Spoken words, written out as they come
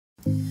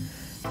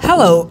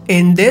Hello,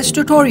 in this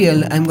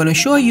tutorial I'm going to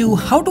show you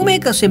how to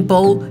make a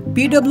simple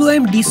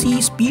PWM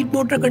DC speed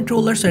motor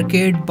controller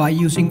circuit by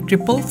using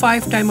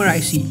 555 timer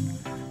IC.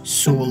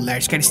 So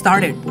let's get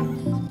started.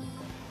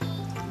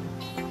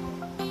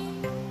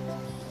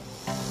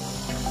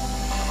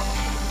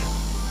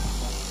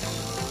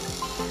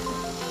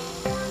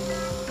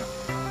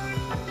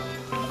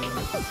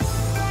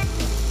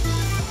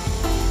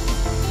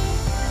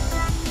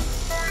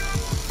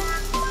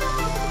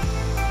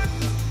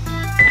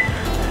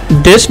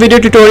 This video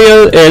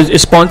tutorial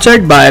is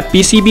sponsored by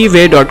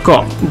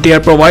PCBWay.com. They are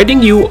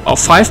providing you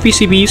 5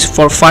 PCBs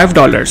for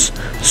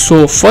 $5.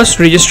 So first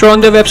register on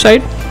their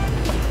website.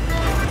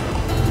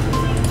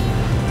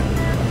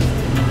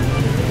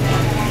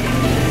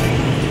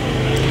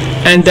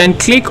 And then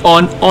click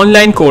on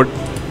online code.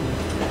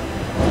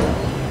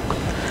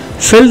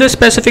 Fill the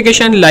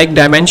specification like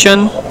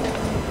dimension,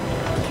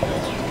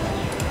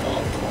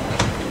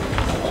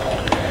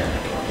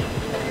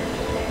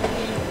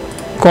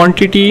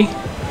 quantity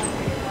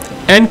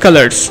and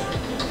colors.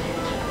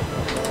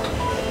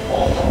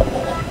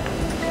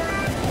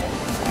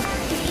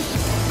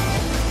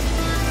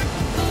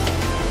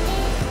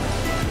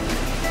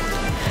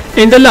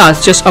 In the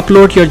last, just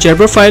upload your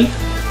Gerber file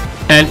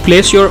and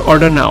place your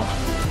order now.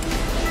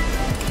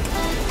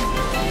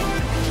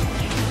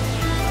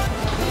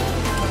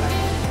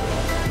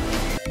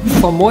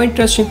 For more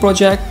interesting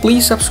project,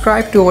 please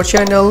subscribe to our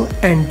channel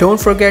and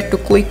don't forget to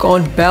click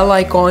on bell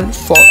icon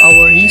for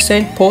our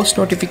recent post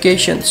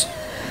notifications.